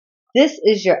This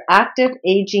is your Active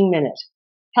Aging Minute,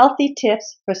 healthy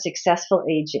tips for successful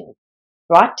aging,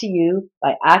 brought to you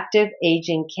by Active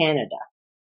Aging Canada.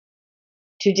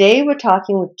 Today we're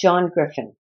talking with John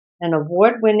Griffin, an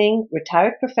award-winning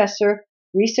retired professor,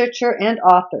 researcher, and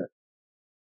author.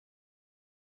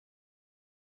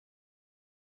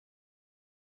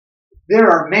 There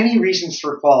are many reasons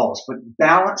for falls, but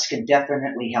balance can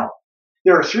definitely help.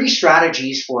 There are 3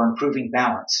 strategies for improving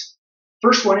balance.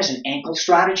 First one is an ankle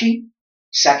strategy.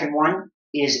 Second one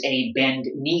is a bend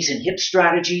knees and hips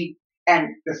strategy.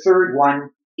 And the third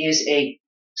one is a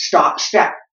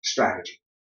stop-step strategy.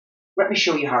 Let me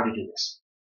show you how to do this.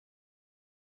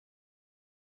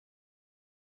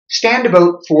 Stand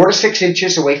about 4 to 6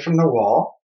 inches away from the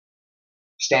wall,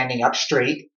 standing up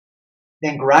straight.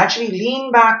 Then gradually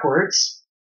lean backwards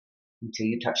until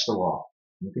you touch the wall.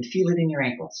 You can feel it in your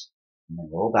ankles. And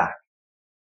then roll back.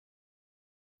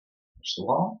 Touch the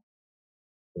wall,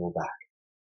 roll back.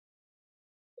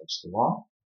 Touch the wall,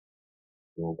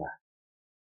 roll back.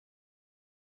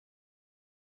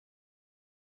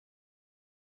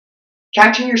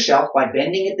 Catching yourself by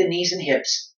bending at the knees and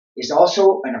hips is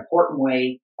also an important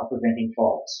way of preventing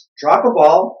falls. Drop a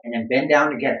ball and then bend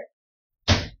down to get it.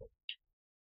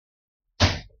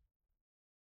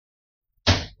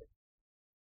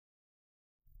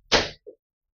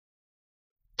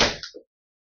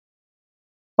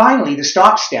 Finally, the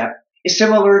stop step is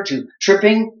similar to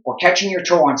tripping or catching your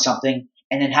toe on something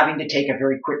and then having to take a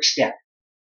very quick step.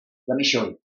 Let me show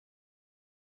you.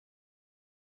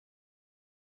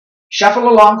 Shuffle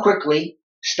along quickly,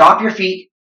 stop your feet,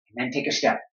 and then take a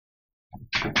step.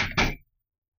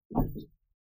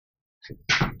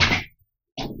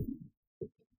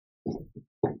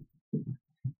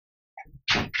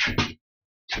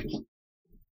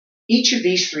 Each of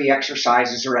these 3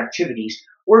 exercises or activities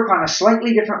work on a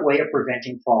slightly different way of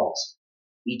preventing falls.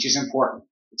 Each is important.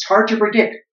 It's hard to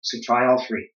predict, so try all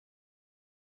 3.